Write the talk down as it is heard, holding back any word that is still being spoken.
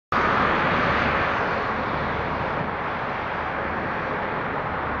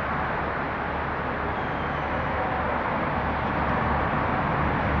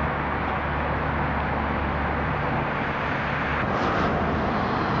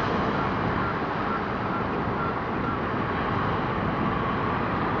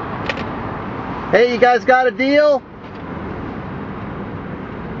Hey, you guys got a deal?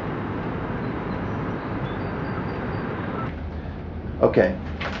 Okay.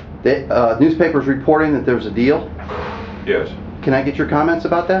 The newspaper's reporting that there's a deal. Yes. Can I get your comments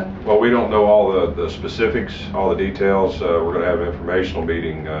about that? Well, we don't know all the specifics, all the details. We're going to have an informational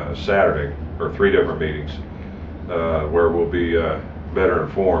meeting Saturday, or 3 different meetings, where we'll be better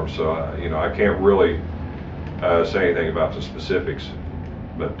informed. So, I can't really say anything about the specifics.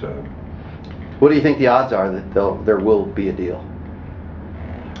 But what do you think the odds are that there will be a deal?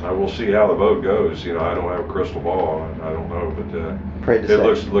 We'll see how the vote goes. I don't have a crystal ball. I don't know, but it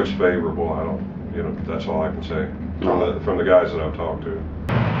looks favorable. I don't. That's all I can say from the guys that I've talked to.